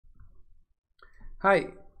Hi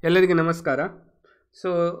ಎಲ್ಲರಿಗೂ ನಮಸ್ಕಾರ. So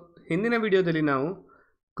ಹಿಂದಿನ ವಿಡಿಯೋದಲ್ಲಿ ನಾವು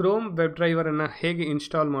ಕ್ರೋಮ್ ವೆಬ್ ಡ್ರೈವರನ್ನು ಹೇಗೆ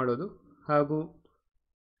ಇನ್ಸ್ಟಾಲ್ ಮಾಡೋದು ಹಾಗೂ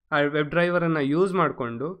ಆ ವೆಬ್ ಡ್ರೈವರನ್ನು ಯೂಸ್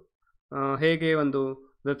ಮಾಡಿಕೊಂಡು ಹೇಗೆ ಒಂದು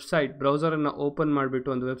ವೆಬ್ಸೈಟ್ ಬ್ರೌಸರನ್ನು ಓಪನ್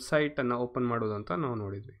ಮಾಡಿಬಿಟ್ಟು ಒಂದು ವೆಬ್ಸೈಟನ್ನು ಓಪನ್ ಮಾಡೋದು ಅಂತ ನಾವು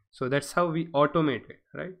ನೋಡಿದ್ವಿ. So that's how we automated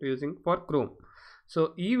right using for Chrome. So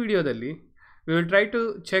ಈ ವಿಡಿಯೋದಲ್ಲಿ we will try to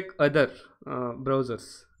check other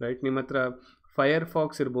browsers right. ನಿಮ್ಮ ಹತ್ರ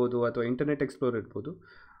ಫೈರ್ಫಾಕ್ಸ್ ಇರ್ಬೋದು ಅಥವಾ ಇಂಟರ್ನೆಟ್ ಎಕ್ಸ್ಪ್ಲೋರ್ ಇರ್ಬೋದು.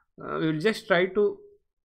 We will just try to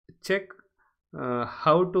check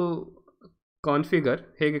how to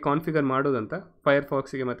ಹೇಗೆ ಕಾನ್ಫಿಗರ್ ಮಾಡೋದಂತ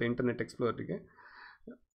ಫೈರ್ಫಾಕ್ಸಿಗೆ ಮತ್ತು internet ಎಕ್ಸ್ಪ್ಲೋರಿಗೆ.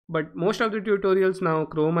 But most of the tutorials ನಾವು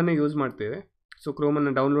ಕ್ರೋಮನ್ನೇ ಯೂಸ್ ಮಾಡ್ತೇವೆ. ಸೊ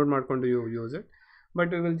ಕ್ರೋಮನ್ನು ಡೌನ್ಲೋಡ್ ಮಾಡಿಕೊಂಡು use it.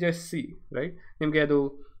 But we will just C right. ನಿಮಗೆ ಅದು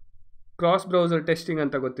ಕ್ರಾಸ್ ಬ್ರೌಸರ್ ಟೆಸ್ಟಿಂಗ್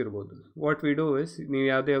ಅಂತ ಗೊತ್ತಿರ್ಬೋದು. ವಾಟ್ ವಿ ಡೂ ಇಸ್, ನೀವು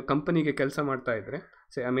ಯಾವುದೇ ಕಂಪನಿಗೆ ಕೆಲಸ ಮಾಡ್ತಾ ಇದ್ದರೆ,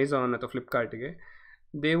 ಸೇ ಅಮೆಝಾನ್ ಅಥವಾ ಫ್ಲಿಪ್ಕಾರ್ಟಿಗೆ,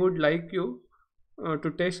 they would like you to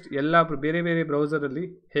test ಎಲ್ಲ ಬೇರೆ ಬೇರೆ ಬ್ರೌಸರಲ್ಲಿ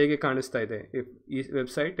ಹೇಗೆ ಕಾಣಿಸ್ತಾ ಇದೆ, ಈ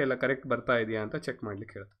ವೆಬ್ಸೈಟ್ ಎಲ್ಲ ಕರೆಕ್ಟ್ ಬರ್ತಾ ಇದೆಯಾ ಅಂತ ಚೆಕ್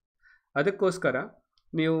ಮಾಡಲಿಕ್ಕೆ ಹೇಳುತ್ತೆ. ಅದಕ್ಕೋಸ್ಕರ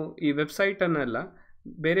ನೀವು ಈ ವೆಬ್ಸೈಟನ್ನೆಲ್ಲ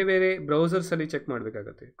ಬೇರೆ ಬೇರೆ ಬ್ರೌಸರ್ಸಲ್ಲಿ ಚೆಕ್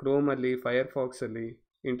ಮಾಡಬೇಕಾಗತ್ತೆ. ಕ್ರೋಮಲ್ಲಿ, ಫೈರ್ಫಾಕ್ಸಲ್ಲಿ,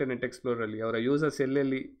 ಇಂಟರ್ನೆಟ್ ಎಕ್ಸ್ಪ್ಲೋರಲ್ಲಿ ಅವರ ಯೂಸರ್ಸ್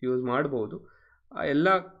ಎಲ್ಲೆಲ್ಲಿ ಯೂಸ್ ಮಾಡ್ಬೋದು ಆ ಎಲ್ಲ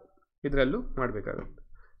ಇದರಲ್ಲೂ ಮಾಡಬೇಕಾಗತ್ತೆ.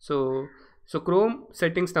 ಸೊ ಕ್ರೋಮ್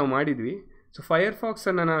ಸೆಟ್ಟಿಂಗ್ಸ್ ನಾವು ಮಾಡಿದ್ವಿ. ಸೊ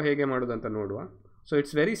ಫೈರ್ಫಾಕ್ಸನ್ನು ನಾವು ಹೇಗೆ ಮಾಡೋದು ಅಂತ ನೋಡುವ. So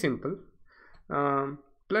it's very simple.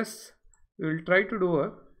 Plus we will try to do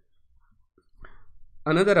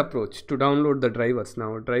another approach to download the drivers.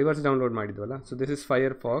 ನಾವು drivers download ಮಾಡಿದ್ವಲ್ಲ. So this is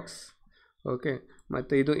Firefox. Okay,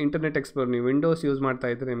 ಮತ್ತು ಇದು ಇಂಟರ್ನೆಟ್ ಎಕ್ಸ್ಪ್ಲೋರ್. ನೀವು ವಿಂಡೋಸ್ ಯೂಸ್ ಮಾಡ್ತಾ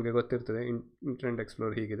ಇದ್ದರೆ ನಿಮಗೆ ಗೊತ್ತಿರ್ತದೆ ಇಂಟರ್ನೆಟ್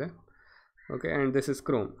ಎಕ್ಸ್ಪ್ಲೋರ್ ಹೀಗಿದೆ. Okay, and this is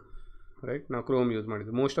Chrome right. ನಾವು ಕ್ರೋಮ್ ಯೂಸ್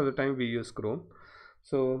ಮಾಡಿದ್ವಿ. Most of the time we use Chrome.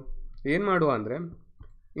 So ಏನು ಮಾಡುವ ಅಂದರೆ,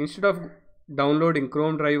 instead of downloading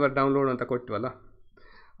Chrome driver download ಅಂತ ಕೊಟ್ವಲ್ಲ,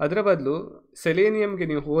 ಅದರ ಬದಲು ಸೆಲೇನಿಯಮ್ಗೆ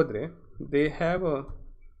ನೀವು ಹೋದರೆ ದೇ ಹ್ಯಾವ್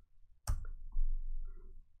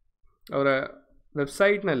ಅವರ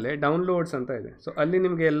ವೆಬ್ಸೈಟ್ನಲ್ಲೇ ಡೌನ್ಲೋಡ್ಸ್ ಅಂತ ಇದೆ. ಸೊ ಅಲ್ಲಿ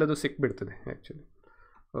ನಿಮಗೆ ಎಲ್ಲದು ಸಿಕ್ಬಿಡ್ತದೆ ಆ್ಯಕ್ಚುಲಿ.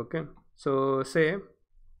 ಓಕೆ, ಸೊ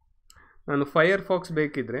ನಾನು ಫೈರ್ಫಾಕ್ಸ್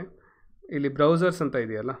ಬೇಕಿದ್ದರೆ ಇಲ್ಲಿ ಬ್ರೌಸರ್ಸ್ ಅಂತ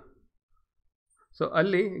ಇದೆಯಲ್ಲ, ಸೊ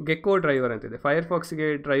ಅಲ್ಲಿ ಗೆಕೋ ಡ್ರೈವರ್ ಅಂತಿದೆ. ಫೈರ್ಫಾಕ್ಸಿಗೆ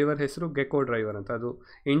ಡ್ರೈವರ್ ಹೆಸರು ಗೆಕೋ ಡ್ರೈವರ್ ಅಂತ. ಅದು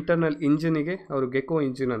ಇಂಟರ್ನಲ್ ಇಂಜಿನಿಗೆ ಅವರು ಗೆಕೋ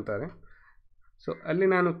ಇಂಜಿನ್ ಅಂತಾರೆ. ಸೊ ಅಲ್ಲಿ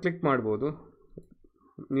ನಾನು ಕ್ಲಿಕ್ ಮಾಡ್ಬೋದು.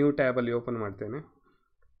 ನ್ಯೂ ಟ್ಯಾಬಲ್ಲಿ ಓಪನ್ ಮಾಡ್ತೇನೆ,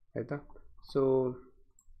 ಆಯಿತಾ. So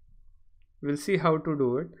will see how to do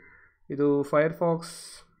it. ಇದು ಫೈರ್ಫಾಕ್ಸ್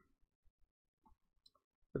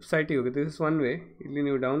ವೆಬ್ಸೈಟಿಗೆ ಹೋಗಿ ದಿಸ್ ಇಸ್ ಒನ್ ವೇ. ಇಲ್ಲಿ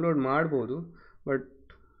ನೀವು ಡೌನ್ಲೋಡ್ ಮಾಡ್ಬೋದು. But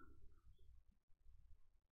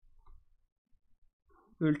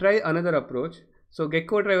will try another approach. So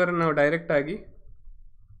ಗೆಕೋ ಡ್ರೈವರನ್ನು ನಾವು ಡೈರೆಕ್ಟಾಗಿ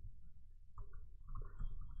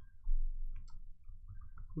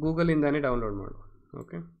ಗೂಗಲಿಂದಾನೇ ಡೌನ್ಲೋಡ್ ಮಾಡುವ.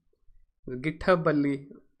 ಓಕೆ, ಗಿಟ್ ಹಬ್ಬಲ್ಲಿ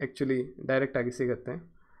ಆ್ಯಕ್ಚುಲಿ ಡೈರೆಕ್ಟಾಗಿ ಸಿಗುತ್ತೆ.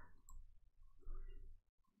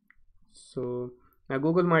 ಸೊ ನಾನು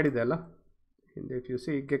ಗೂಗಲ್ ಮಾಡಿದ್ದೆ ಅಲ್ಲ ಹಿಂದೆ. If U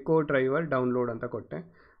C ಗೆಕೋ driver download ಅಂತ ಕೊಟ್ಟೆ,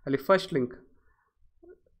 ಅಲ್ಲಿ ಫಸ್ಟ್ ಲಿಂಕ್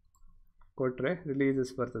ಕೊಟ್ಟರೆ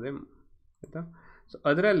ರಿಲೀಸಸ್ ಬರ್ತದೆ, ಆಯಿತಾ. ಸೊ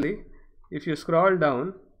ಅದರಲ್ಲಿ if you scroll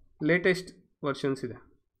down latest versions ಇದೆ.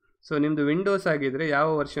 ಸೊ ನಿಮ್ಮದು ವಿಂಡೋಸ್ ಆಗಿದ್ದರೆ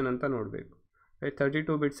ಯಾವ ವರ್ಷನ್ ಅಂತ ನೋಡಬೇಕು ರೈಟ್.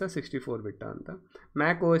 32 ಬಿಟ್ಸಾ 64 ಬಿಟ್ಟಾ ಅಂತ.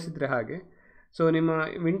 ಮ್ಯಾಕ್ ಓಎಸ್ ಇದ್ದರೆ ಹಾಗೆ. ಸೊ ನಿಮ್ಮ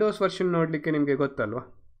ವಿಂಡೋಸ್ ವರ್ಷನ್ ನೋಡಲಿಕ್ಕೆ ನಿಮಗೆ ಗೊತ್ತಲ್ವಾ.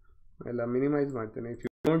 ಎಲ್ಲ ಮಿನಿಮೈಸ್ ಮಾಡ್ತೇನೆ. ಇಫ್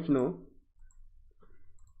ಯು ಡೋಂಟ್ ನೋ,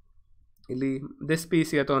 ಇಲ್ಲಿ ದಿಸ್ ಪಿ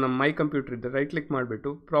ಸಿ ಅಥವಾ ನಮ್ಮ ಮೈ ಕಂಪ್ಯೂಟರ್ ಇದ್ದರೆ ರೈಟ್ ಕ್ಲಿಕ್ ಮಾಡಿಬಿಟ್ಟು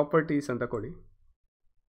ಪ್ರಾಪರ್ಟೀಸ್ ಅಂತ ಕೊಡಿ.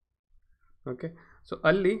 ಓಕೆ, ಸೊ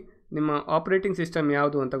ಅಲ್ಲಿ ನಿಮ್ಮ ಆಪ್ರೇಟಿಂಗ್ ಸಿಸ್ಟಮ್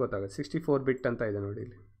ಯಾವುದು ಅಂತ ಗೊತ್ತಾಗುತ್ತೆ. 64 ಬಿಟ್ ಅಂತ ಇದೆ ನೋಡಿ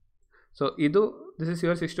ಇಲ್ಲಿ. ಸೊ ಇದು this is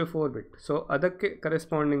your 64 bit. So ಅದಕ್ಕೆ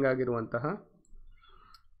ಕರೆಸ್ಪಾಂಡಿಂಗ್ ಆಗಿರುವಂತಹ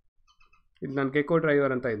ಇಲ್ಲಿ ನಾನು ಗೆಕೋ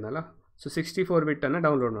ಡ್ರೈವರ್ ಅಂತ ಇದ್ನಲ್ಲ, ಸೊ 64 ಬಿಟ್ಟನ್ನು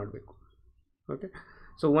ಡೌನ್ಲೋಡ್ ಮಾಡಬೇಕು. Okay,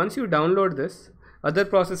 so once you download this, other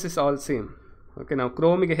process is all same. Okay, ನಾವು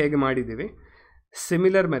ಕ್ರೋಮಿಗೆ ಹೇಗೆ ಮಾಡಿದ್ದೀವಿ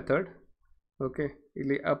ಸಿಮಿಲರ್ ಮೆಥಡ್. ಓಕೆ,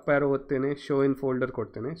 ಇಲ್ಲಿ up arrow ಒತ್ತೇನೆ, show in folder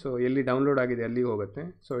ಕೊಡ್ತೇನೆ. ಸೊ ಎಲ್ಲಿ ಡೌನ್ಲೋಡ್ ಆಗಿದೆ ಅಲ್ಲಿಗೆ ಹೋಗುತ್ತೆ.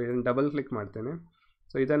 ಸೊ ಇದನ್ನು ಡಬಲ್ ಕ್ಲಿಕ್ ಮಾಡ್ತೇನೆ.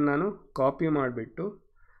 ಸೊ ಇದನ್ನು ನಾನು ಕಾಪಿ ಮಾಡಿಬಿಟ್ಟು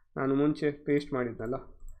ನಾನು ಮುಂಚೆ ಪೇಸ್ಟ್ ಮಾಡಿದ್ನಲ್ಲ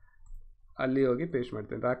ಅಲ್ಲಿ ಹೋಗಿ ಪೇಸ್ಟ್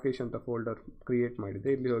ಮಾಡ್ತೇನೆ. ರಾಕೇಶ್ ಅಂತ ಫೋಲ್ಡರ್ ಕ್ರಿಯೇಟ್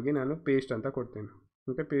ಮಾಡಿದ್ದೆ, ಇಲ್ಲಿ ಹೋಗಿ ನಾನು ಪೇಸ್ಟ್ ಅಂತ ಕೊಡ್ತೇನೆ.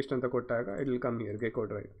 ಓಕೆ, ಪೇಸ್ಟ್ ಅಂತ ಕೊಟ್ಟಾಗ it will come here ಗೆಕೋ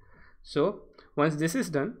drive. So once this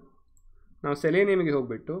is done, ನಾವು ಸೆಲೇನಿಯಮ್ಗೆ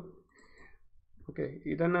ಹೋಗಿಬಿಟ್ಟು ಓಕೆ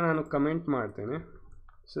ಇದನ್ನು ನಾನು ಕಮೆಂಟ್ ಮಾಡ್ತೇನೆ.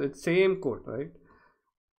 So it's same code right.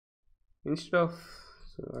 Instead of,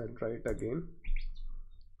 so I'll try it again.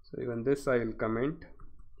 So even this I will comment.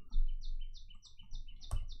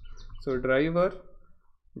 So driver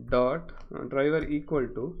equal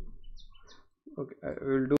to, okay, I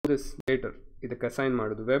will do this later. ಇದಕ್ಕೆ assign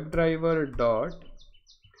ಮಾಡೋದು web driver dot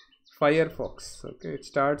Firefox. Okay, it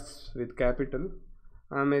starts with capital,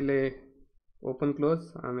 ಆಮೇಲೆ open close,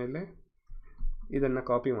 ಆಮೇಲೆ ಇದನ್ನು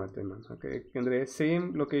copy ಮಾಡ್ತೇನೆ ನಾನು. Okay, ಏಕೆಂದರೆ same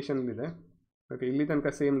ಲೊಕೇಶನ್ಲಿದೆ. Okay, ಇಲ್ಲಿ ತನಕ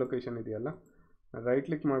ಸೇಮ್ ಲೊಕೇಶನ್ ಇದೆಯಲ್ಲ, ರೈಟ್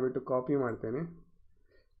ಕ್ಲಿಕ್ ಮಾಡಿಬಿಟ್ಟು ಕಾಪಿ ಮಾಡ್ತೇನೆ.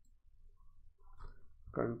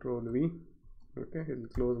 Control V. ಓಕೆ, ಇಲ್ಲಿ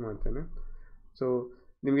ಕ್ಲೋಸ್ ಮಾಡ್ತೇನೆ. ಸೊ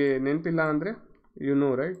ನಿಮಗೆ ನೆನಪಿಲ್ಲ ಅಂದರೆ ಯು ನೋ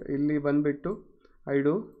ರೈಟ್, ಇಲ್ಲಿ ಬಂದುಬಿಟ್ಟು I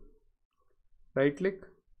do right click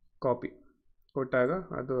copy ಕೊಟ್ಟಾಗ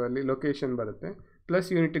ಅದು ಅಲ್ಲಿ ಲೊಕೇಶನ್ ಬರುತ್ತೆ. Plus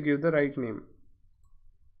you need to give the right name.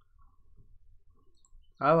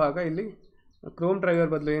 ಆವಾಗ ಇಲ್ಲಿ ಕ್ರೋಮ್ ಡ್ರೈವರ್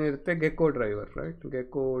ಬದಲು ಏನಿರುತ್ತೆ, ಗೆಕೋ ಡ್ರೈವರ್, ರೈಟ್,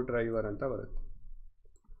 ಗೆಕೋ ಡ್ರೈವರ್ ಅಂತ ಬರುತ್ತೆ.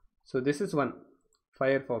 So this is one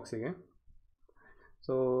ಫೈರ್ಫಾಕ್ಸಿಗೆ.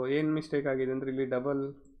 So ಏನು ಮಿಸ್ಟೇಕ್ ಆಗಿದೆ ಅಂದರೆ ಇಲ್ಲಿ ಡಬಲ್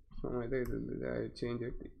ಇದೆ, ಐ ಚೇಂಜ್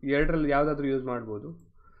ಇಟ್. ಎರಡರಲ್ಲಿ ಯಾವುದಾದ್ರೂ ಯೂಸ್ ಮಾಡ್ಬೋದು.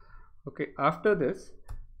 Okay, after this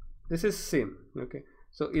is same. Okay,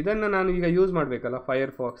 so ಇದನ್ನು ನಾನು ಈಗ ಯೂಸ್ ಮಾಡಬೇಕಲ್ಲ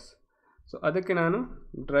ಫೈರ್ಫಾಕ್ಸ್. ಸೊ ಅದಕ್ಕೆ ನಾನು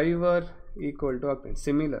driver equal to ಆಗ್ತೇನೆ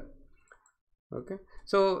similar. Okay,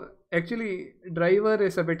 so actually driver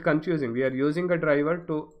is a bit confusing. We are using a driver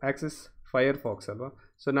to access Firefox ಅಲ್ವಾ.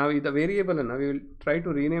 So ನಾವು ಇದು ವೇರಿಯೇಬಲನ್ನು we will try to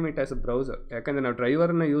rename it as a browser. ಯಾಕಂದರೆ ನಾವು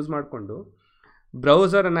ಡ್ರೈವರನ್ನು use ಮಾಡಿಕೊಂಡು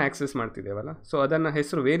ಬ್ರೌಸರನ್ನು access ಮಾಡ್ತಿದ್ದೇವಲ್ಲ. So ಅದನ್ನು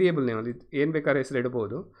ಹೆಸರು variable ನೇಮಲ್ಲಿ ಏನು ಬೇಕಾದ್ರೆ ಹೆಸರು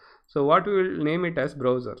ಇಡ್ಬೋದು. So what we will name it as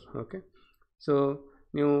browser. Okay, so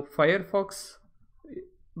ನೀವು ಫೈರ್ಫಾಕ್ಸ್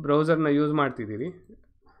ಬ್ರೌಸರ್ನ ಯೂಸ್ ಮಾಡ್ತಿದ್ದೀರಿ,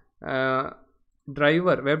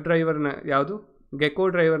 ಡ್ರೈವರ್ ವೆಬ್ ಡ್ರೈವರ್ನ ಯಾವುದು ಗೆಕೋ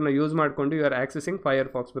ಡ್ರೈವರ್ನ ಯೂಸ್ ಮಾಡಿಕೊಂಡು you are accessing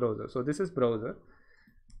Firefox browser. So this is browser.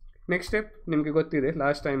 Next step ನಿಮಗೆ ಗೊತ್ತಿದೆ,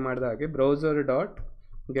 ಲಾಸ್ಟ್ ಟೈಮ್ ಮಾಡಿದ ಹಾಗೆ ಬ್ರೌಸರ್ ಡಾಟ್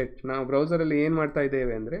ಗೆಟ್. ನಾವು ಬ್ರೌಸರಲ್ಲಿ ಏನು ಮಾಡ್ತಾ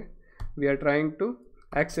ಇದ್ದೇವೆ ಅಂದರೆ we are trying to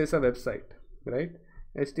access a website, right.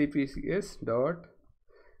 https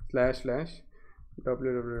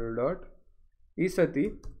 .//www. ಈ ಸತಿ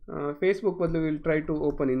ಫೇಸ್ಬುಕ್ ಬದಲು will try to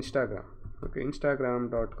open Instagram. Okay,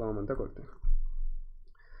 instagram.com ಅಂತ ಕೊಡ್ತೇನೆ.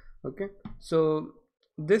 Okay, so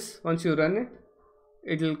this once you run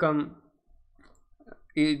it will come,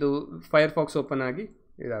 ಇದು ಫೈರ್ಫಾಕ್ಸ್ ಓಪನ್ ಆಗಿ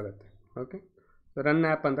ಇದಾಗುತ್ತೆ. ಓಕೆ, ಸೊ ರನ್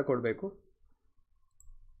ಆ್ಯಪ್ ಅಂತ ಕೊಡಬೇಕು.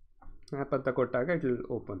 ಆ್ಯಪ್ ಅಂತ ಕೊಟ್ಟಾಗ it will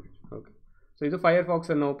open it. Okay, so ಇದು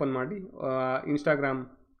ಫೈರ್ಫಾಕ್ಸನ್ನು ಓಪನ್ ಮಾಡಿ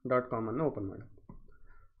instagram.com ಅನ್ನು ಓಪನ್ ಮಾಡಿ.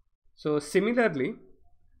 ಸೊ ಸಿಮಿಲರ್ಲಿ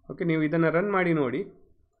ಓಕೆ, ನೀವು ಇದನ್ನು ರನ್ ಮಾಡಿ ನೋಡಿ,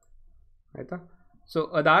 ಆಯಿತಾ. ಸೊ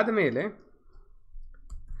ಅದಾದ ಮೇಲೆ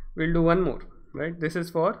will do one more, right. This is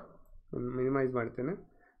for, minimise ಮಾಡ್ತೇನೆ,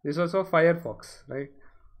 this was for Firefox, right.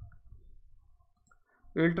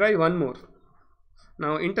 Will try one more.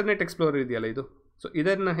 ನಾವು ಇಂಟರ್ನೆಟ್ ಎಕ್ಸ್ಪ್ಲೋರರ್ ಇದೆಯಲ್ಲ ಇದು, ಸೊ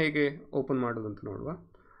ಇದನ್ನು ಹೇಗೆ ಓಪನ್ ಮಾಡೋದು ಅಂತ ನೋಡುವ.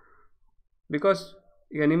 ಬಿಕಾಸ್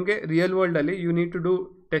ಈಗ ನಿಮಗೆ real ವರ್ಲ್ಡಲ್ಲಿ you need to do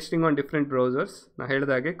testing on different browsers. ನಾನು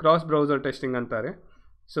ಹೇಳಿದಾಗೆ ಕ್ರಾಸ್ ಬ್ರೌಸರ್ ಟೆಸ್ಟಿಂಗ್ ಅಂತಾರೆ.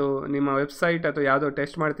 ಸೊ ನಿಮ್ಮ ವೆಬ್ಸೈಟ್ ಅಥವಾ ಯಾವುದೋ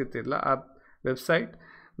ಟೆಸ್ಟ್ ಮಾಡ್ತಿರ್ತಿರಲ್ಲ, ಆ ವೆಬ್ಸೈಟ್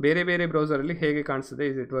ಬೇರೆ ಬೇರೆ ಬ್ರೌಸರಲ್ಲಿ ಹೇಗೆ ಕಾಣಿಸ್ತದೆ,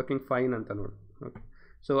 ಇಸ್ ಇಟ್ ವರ್ಕಿಂಗ್ ಫೈನ್ ಅಂತ ನೋಡಿ. Okay,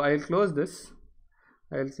 so I will close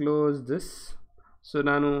this. So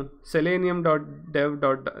ನಾನು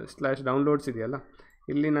selenium.dev./downloads ಇದೆಯಲ್ಲ,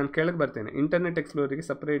 ಇಲ್ಲಿ ನಾನು ಕೆಳಗೆ ಬರ್ತೇನೆ. ಇಂಟರ್ನೆಟ್ ಎಕ್ಸ್ಪ್ಲೋರಿಗೆ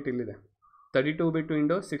ಸಪ್ರೇಟ್ ಇಲ್ಲಿದೆ 32 ಬಿಟ್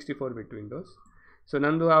ವಿಂಡೋಸ್, 64 ಬಿಟ್ ವಿಂಡೋಸ್. ಸೊ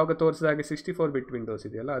ನಂದು ಆವಾಗ ತೋರಿಸಿದಾಗೆ 64 ಬಿಟ್ ವಿಂಡೋಸ್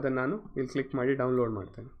ಇದೆಯಲ್ಲ, ಅದನ್ನು ನಾನು ಇಲ್ಲಿ ಕ್ಲಿಕ್ ಮಾಡಿ ಡೌನ್ಲೋಡ್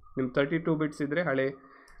ಮಾಡ್ತೇನೆ. ನಿಮ್ಮ 32 ಬಿಟ್ಸ್ ಇದ್ದರೆ, ಹಳೆ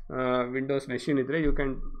ವಿಂಡೋಸ್ ಮೆಷಿನ್ ಇದ್ದರೆ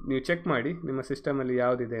ನೀವು ಚೆಕ್ ಮಾಡಿ ನಿಮ್ಮ ಸಿಸ್ಟಮಲ್ಲಿ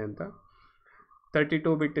ಯಾವುದಿದೆ ಅಂತ.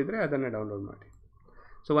 32 ಬಿಟ್ ಇದ್ದರೆ ಅದನ್ನು ಡೌನ್ಲೋಡ್ ಮಾಡಿ.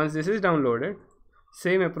 So once this is downloaded,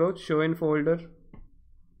 same approach, show in folder,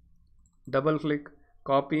 double click,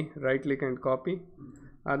 copy, right click and copy.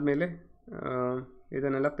 ಆದಮೇಲೆ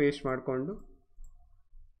ಇದನ್ನೆಲ್ಲ ಪೇಸ್ಟ್ ಮಾಡಿಕೊಂಡು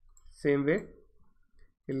ಸೇಮ್ ವೇ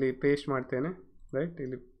ಇಲ್ಲಿ ಪೇಸ್ಟ್ ಮಾಡ್ತೇನೆ, ರೈಟ್.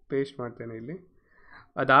 ಇಲ್ಲಿ ಪೇಸ್ಟ್ ಮಾಡ್ತೇನೆ ಇಲ್ಲಿ.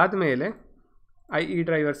 ಅದಾದಮೇಲೆ IE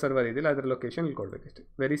ಡ್ರೈವರ್ ಸರ್ವರ್ ಇದೆಯಲ್ಲ, ಅದರ ಲೊಕೇಶನ್ ಇಲ್ಲಿ ಕೊಡಬೇಕಷ್ಟೆ.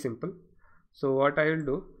 Very simple. So what I will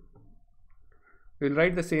do, will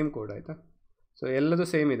write the same code, ಆಯಿತಾ. ಸೊ ಎಲ್ಲದೂ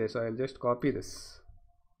ಸೇಮ್ ಇದೆ. So I will just copy this.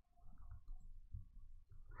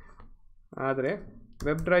 ಆದರೆ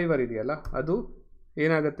ವೆಬ್ ಡ್ರೈವರ್ ಇದೆಯಲ್ಲ, ಅದು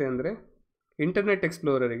ಏನಾಗುತ್ತೆ ಅಂದರೆ ಇಂಟರ್ನೆಟ್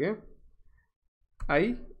ಎಕ್ಸ್ಪ್ಲೋರರಿಗೆ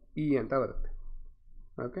IE ಅಂತ ಬರುತ್ತೆ.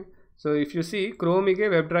 Okay, so if U C, ಕ್ರೋಮಿಗೆ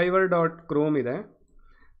web driver dot Chrome ಇದೆ,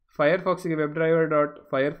 ಫೈರ್ಫಾಕ್ಸಿಗೆ ವೆಬ್ ಡ್ರೈವರ್ ಡಾಟ್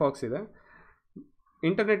ಫೈರ್ಫಾಕ್ಸ್ ಇದೆ,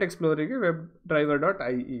 internet ಎಕ್ಸ್ಪ್ಲೋರಿಗೆ web driver dot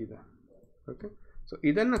IE ಇದೆ. ಓಕೆ, ಸೊ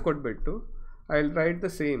ಇದನ್ನು ಕೊಟ್ಬಿಟ್ಟು I will write the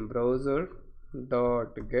same browser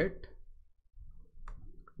dot get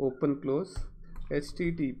open close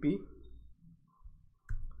HTTP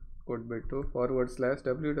ಕೊಟ್ಬಿಟ್ಟು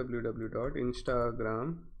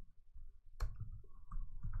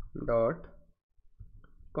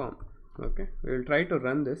 //www.instagram.com. Okay, we will try to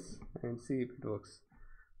run this and C if it works,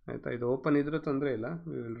 ಆಯಿತಾ. ಇದು open ಇದ್ರೂ ತೊಂದರೆ ಇಲ್ಲ,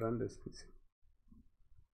 we will run this.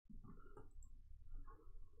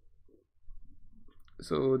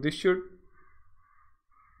 So this should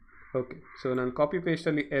okay. So ನಾನು copy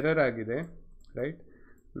ಪೇಸ್ಟಲ್ಲಿ error ಆಗಿದೆ, right.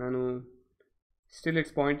 ನಾನು still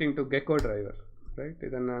it's pointing to ಗೆಕೋ driver, right.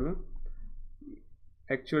 ಇದನ್ನು ನಾನು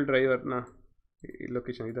ಆ್ಯಕ್ಚುಯಲ್ ಡ್ರೈವರ್ನ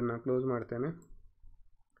ಲೊಕೇಶನ್ ಇದನ್ನು ಕ್ಲೋಸ್ ಮಾಡ್ತೇನೆ.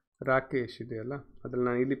 ರಾಕೇಶ್ ಇದೆಯಲ್ಲ, ಅದ್ರಲ್ಲಿ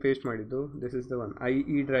ನಾನು ಇಲ್ಲಿ ಪೇಸ್ಟ್ ಮಾಡಿದ್ದು, this is the one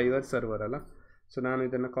IE driver server ಅಲ್ಲ. ಸೊ ನಾನು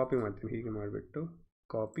ಇದನ್ನು ಕಾಪಿ ಮಾಡ್ತೀನಿ, ಹೀಗೆ ಮಾಡಿಬಿಟ್ಟು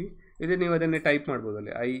ಕಾಪಿ. ಇದು ನೀವು ಅದನ್ನೇ ಟೈಪ್ ಮಾಡ್ಬೋದು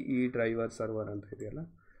ಅಲ್ಲಿ, IE ಡ್ರೈವರ್ ಸರ್ವರ್ ಅಂತ ಇದೆಯಲ್ಲ,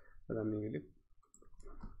 ಅದನ್ನು ನೀವು ಇಲ್ಲಿ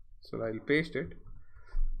So I'll paste it.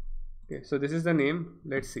 Okay, so this is the name.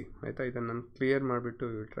 Let's see. ಆಯಿತಾ, ಇದನ್ನು ನಾನು ಕ್ಲಿಯರ್ ಮಾಡಿಬಿಟ್ಟು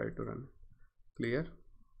we will try to run. Clear,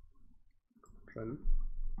 run.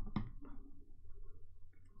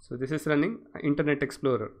 So this is running Internet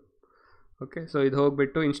Explorer. Okay, so ಇದು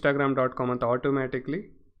ಹೋಗ್ಬಿಟ್ಟು instagram.com ಅಂತ ಆಟೋಮ್ಯಾಟಿಕ್ಲಿ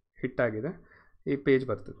ಹಿಟ್ ಆಗಿದೆ, ಈ page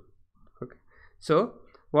ಬರ್ತದೆ. Okay, so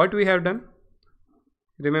what we have done,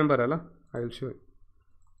 remember ಅಲ್ಲ, I will show you.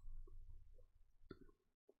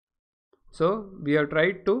 So we have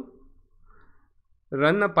tried to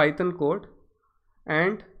run a Python code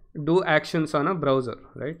and do actions on a browser,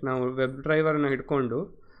 right? ನಾವು web ಡ್ರೈವರ್ನ ಹಿಡ್ಕೊಂಡು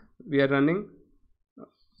we are running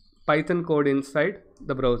Python code inside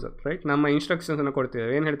the browser, right? ನಮ್ಮ ಇನ್ಸ್ಟ್ರಕ್ಷನ್ಸನ್ನು ಕೊಡ್ತೀವಿ.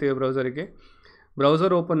 ಏನು ಹೇಳ್ತೀವಿ ಬ್ರೌಸರಿಗೆ,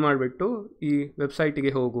 browser open ಮಾಡಿಬಿಟ್ಟು ಈ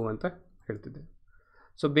ವೆಬ್ಸೈಟಿಗೆ ಹೋಗು ಅಂತ ಹೇಳ್ತಿದ್ದೆ.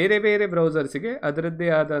 ಸೊ ಬೇರೆ ಬೇರೆ ಬ್ರೌಸರ್ಸಿಗೆ ಅದರದ್ದೇ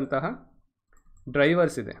ಆದಂತಹ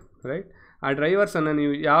ಡ್ರೈವರ್ಸ್ ಇದೆ, ರೈಟ್? ಆ ಡ್ರೈವರ್ಸನ್ನು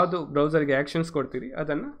ನೀವು ಯಾವುದು ಬ್ರೌಸರ್ಗೆ ಆ್ಯಕ್ಷನ್ಸ್ ಕೊಡ್ತೀರಿ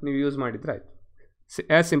ಅದನ್ನು ನೀವು ಯೂಸ್ ಮಾಡಿದರೆ ಆಯಿತು.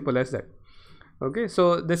 As simple as that. Okay, so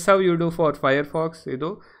this how you do for Firefox. ಇದು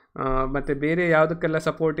ಮತ್ತು ಬೇರೆ ಯಾವುದಕ್ಕೆಲ್ಲ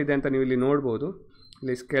ಸಪೋರ್ಟ್ ಇದೆ ಅಂತ ನೀವು ಇಲ್ಲಿ ನೋಡ್ಬೋದು.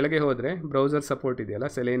 ಇಲ್ಲಿ ಕೆಳಗೆ ಹೋದರೆ ಬ್ರೌಸರ್ ಸಪೋರ್ಟ್ ಇದೆಯಲ್ಲ,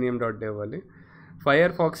 selenium.dev ಅಲ್ಲಿ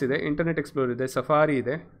ಫೈರ್ಫಾಕ್ಸ್ ಇದೆ, ಇಂಟರ್ನೆಟ್ ಎಕ್ಸ್ಪ್ಲೋರ್ ಇದೆ, ಸಫಾರಿ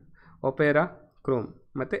ಇದೆ, ಒಪೇರಾ, ಕ್ರೋಮ್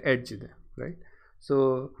ಮತ್ತು ಎಡ್ಜ್ ಇದೆ, right? So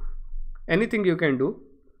anything you can do.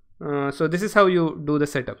 So this is how you do the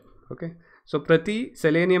setup. Okay, so ಪ್ರತಿ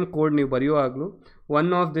ಸೆಲೇನಿಯಂ ಕೋಡ್ ನೀವು ಬರೆಯುವಾಗಲೂ one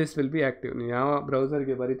of this will be active. ನೀವು ಯಾವ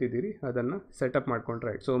ಬ್ರೌಸರ್ಗೆ ಬರಿತಿದ್ದೀರಿ ಅದನ್ನು ಸೆಟಪ್ ಮಾಡ್ಕೊಂಡ್ರೆ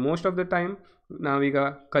right. So most of the time ನಾವೀಗ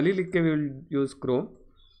ಕಲೀಲಿಕ್ಕೆ will use Chrome.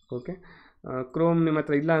 Okay, Chrome ನಿಮ್ಮ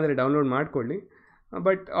ಹತ್ರ ಇಲ್ಲ ಅಂದರೆ ಡೌನ್ಲೋಡ್ ಮಾಡ್ಕೊಳ್ಳಿ.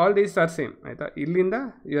 But all these are same, ಆಯಿತಾ? ಇಲ್ಲಿಂದ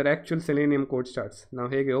your actual selenium code starts. ನಾವು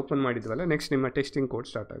ಹೇಗೆ ಓಪನ್ ಮಾಡಿದ್ವಲ್ಲ, ನೆಕ್ಸ್ಟ್ ನಿಮ್ಮ ಟೆಸ್ಟಿಂಗ್ ಕೋಡ್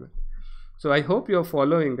ಸ್ಟಾರ್ಟ್ ಆಗುತ್ತೆ. So I hope you are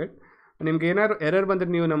following it. ನಿಮ್ಗೆ ಏನಾದ್ರು ಎರರ್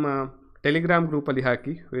ಬಂದರೆ ನೀವು ನಮ್ಮ ಟೆಲಿಗ್ರಾಮ್ ಗ್ರೂಪಲ್ಲಿ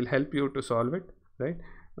ಹಾಕಿ, will help you to solve it, right?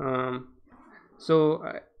 So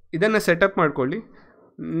ಇದನ್ನು ಸೆಟಪ್ ಮಾಡ್ಕೊಳ್ಳಿ.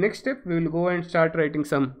 Next step we will go and start writing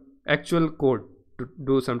some actual code to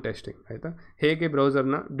do some testing, ಆಯಿತಾ? ಹೇಗೆ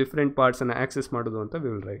ಬ್ರೌಸರ್ನ ಡಿಫ್ರೆಂಟ್ ಪಾರ್ಟ್ಸನ್ನು ಆ್ಯಕ್ಸೆಸ್ ಮಾಡೋದು ಅಂತ we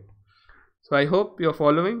will write. So I hope you are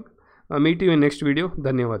following. Meet you in next video.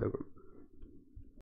 ಧನ್ಯವಾದಗಳು.